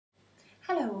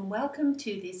welcome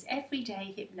to this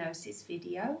Everyday Hypnosis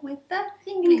video with the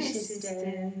English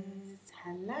Sisters.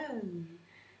 Hello.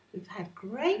 We've had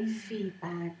great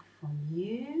feedback from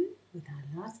you with our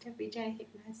last Everyday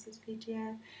Hypnosis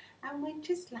video, and we'd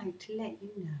just like to let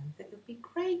you know that it would be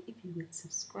great if you would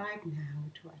subscribe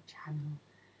now to our channel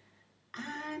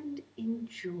and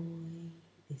enjoy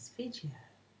this video.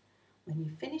 When you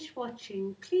finish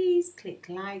watching, please click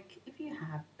like if you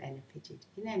have benefited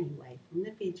in any way from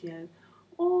the video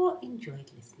or enjoyed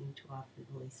listening to our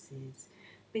voices,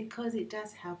 because it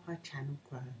does help our channel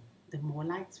grow. The more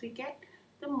likes we get,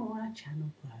 the more our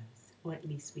channel grows, or at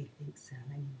least we think so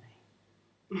anyway.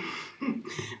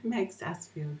 Makes us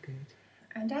feel good.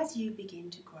 And as you begin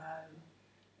to grow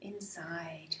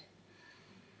inside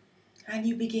and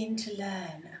you begin to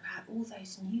learn about all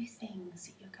those new things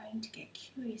that you're going to get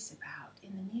curious about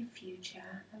in the near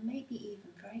future, and maybe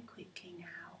even very quickly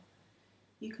now,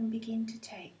 you can begin to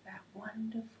take that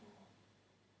wonderful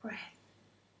breath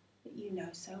that you know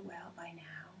so well by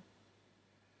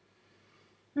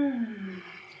now, and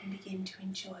begin to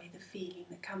enjoy the feeling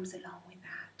that comes along with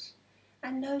that,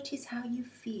 and notice how you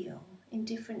feel in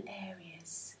different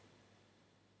areas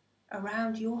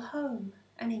around your home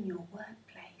and in your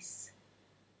workplace,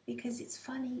 because it's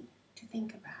funny to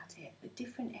think about it, but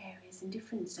different areas and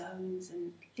different zones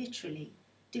and literally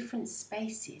different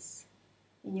spaces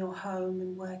in your home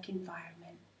and work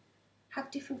environment have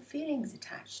different feelings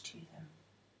attached to them,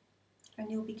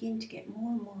 and you'll begin to get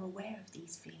more and more aware of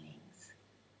these feelings,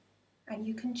 and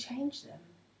you can change them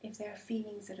if there are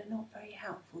feelings that are not very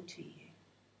helpful to you.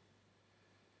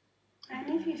 And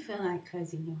if you feel like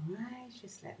closing your eyes,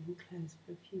 just let them close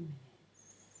for a few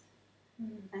minutes.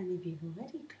 And if you've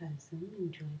already closed them,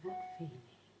 enjoy that feeling.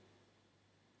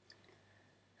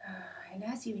 And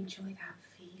as you enjoy that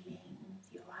feeling, with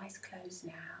your eyes closed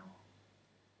now,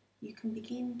 you can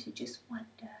begin to just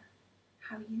wonder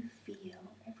how you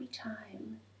feel every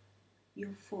time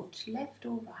your foot, left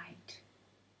or right,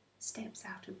 steps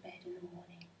out of bed in the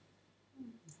morning.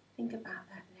 Think about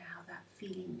that now, that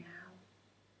feeling now.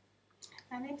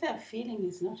 And if that feeling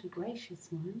is not a gracious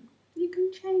one, you can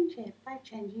change it by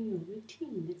changing your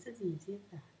routine. It's as easy as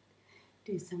that.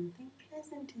 Do something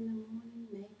pleasant in the morning,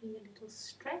 maybe a little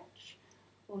stretch,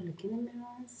 or look in the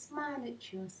mirror and smile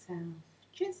at yourself.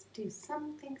 Just do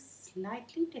something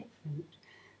slightly different.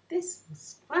 This will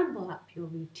scramble up your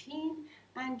routine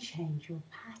and change your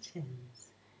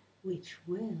patterns, which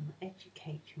will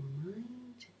educate your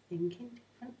mind to think in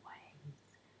different ways,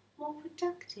 more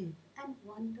productive and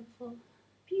wonderful,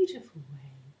 beautiful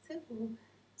ways that will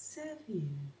serve you.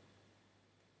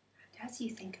 And as you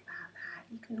think about that,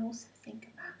 you can also think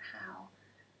about how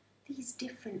these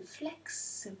different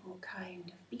flexible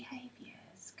kind of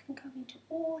behaviours can go into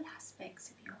all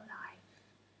aspects of your life,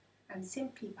 and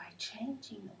simply by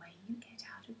changing the way you get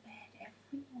out of bed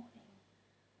every morning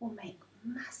will make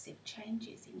massive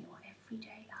changes in your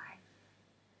everyday life.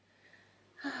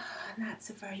 And that's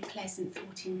a very pleasant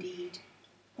thought indeed.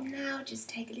 Now just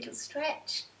take a little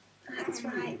stretch. That's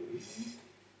right.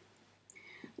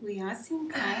 We are seeing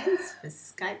clients for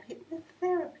Skype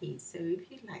hypnotherapy, so if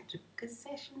you'd like to book a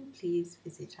session, please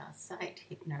visit our site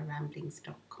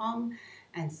hypnoramblings.com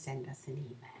and send us an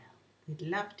email. We'd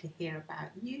love to hear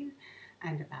about you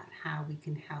and about how we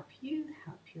can help you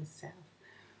help yourself.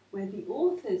 We're the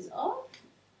authors of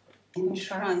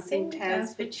Entrancing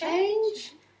Tales for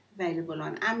Change, available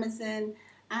on Amazon,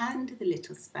 and The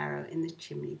Little Sparrow in the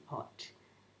Chimney Pot,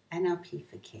 NLP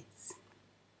for Kids.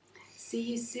 See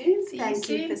you soon. Thank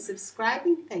you for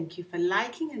subscribing, thank you for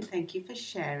liking, and thank you for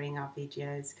sharing our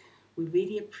videos. We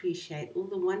really appreciate all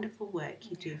the wonderful work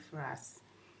you do for us.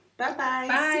 Bye-bye.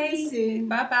 Bye. See you soon.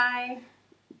 Bye-bye.